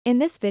In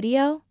this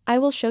video, I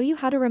will show you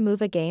how to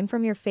remove a game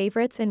from your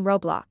favorites in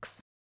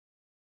Roblox.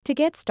 To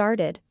get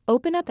started,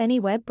 open up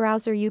any web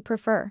browser you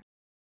prefer.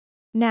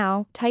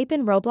 Now, type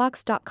in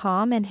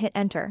roblox.com and hit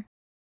enter.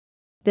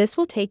 This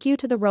will take you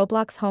to the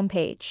Roblox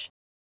homepage.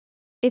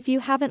 If you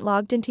haven't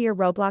logged into your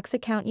Roblox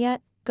account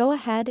yet, go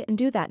ahead and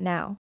do that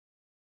now.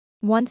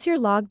 Once you're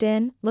logged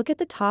in, look at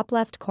the top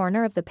left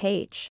corner of the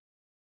page.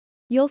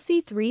 You'll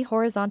see 3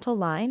 horizontal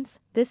lines.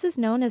 This is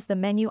known as the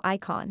menu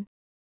icon.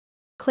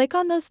 Click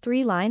on those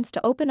 3 lines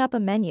to open up a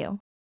menu.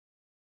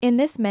 In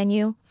this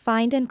menu,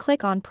 find and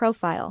click on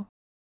Profile.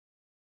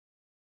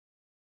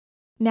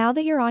 Now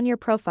that you're on your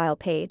profile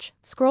page,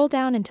 scroll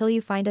down until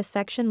you find a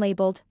section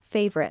labeled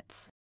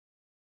Favorites.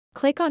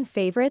 Click on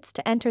Favorites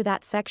to enter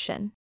that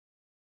section.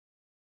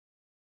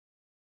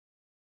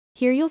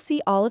 Here you'll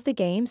see all of the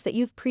games that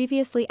you've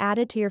previously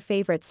added to your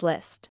favorites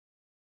list.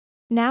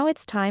 Now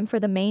it's time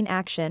for the main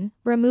action,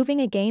 removing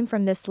a game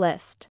from this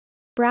list.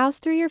 Browse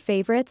through your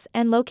favorites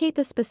and locate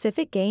the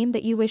specific game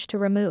that you wish to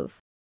remove.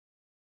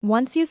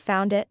 Once you've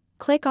found it,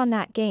 click on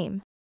that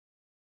game.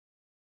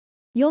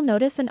 You'll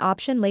notice an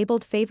option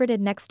labeled Favorited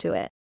next to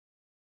it.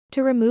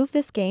 To remove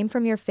this game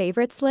from your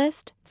favorites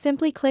list,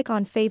 simply click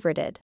on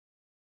Favorited.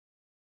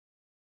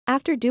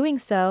 After doing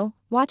so,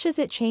 watch as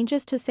it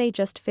changes to say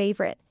just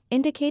Favorite,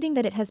 indicating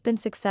that it has been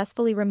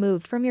successfully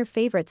removed from your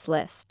favorites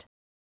list.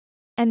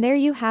 And there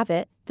you have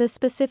it, the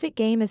specific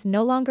game is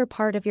no longer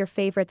part of your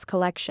favorites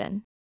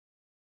collection.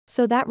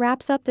 So that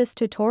wraps up this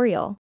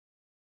tutorial.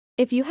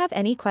 If you have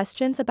any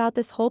questions about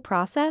this whole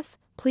process,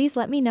 please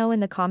let me know in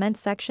the comments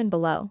section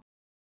below.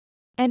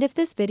 And if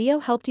this video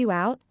helped you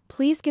out,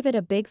 please give it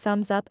a big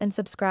thumbs up and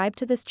subscribe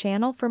to this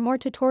channel for more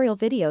tutorial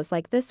videos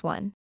like this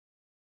one.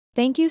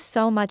 Thank you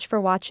so much for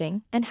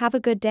watching, and have a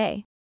good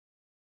day.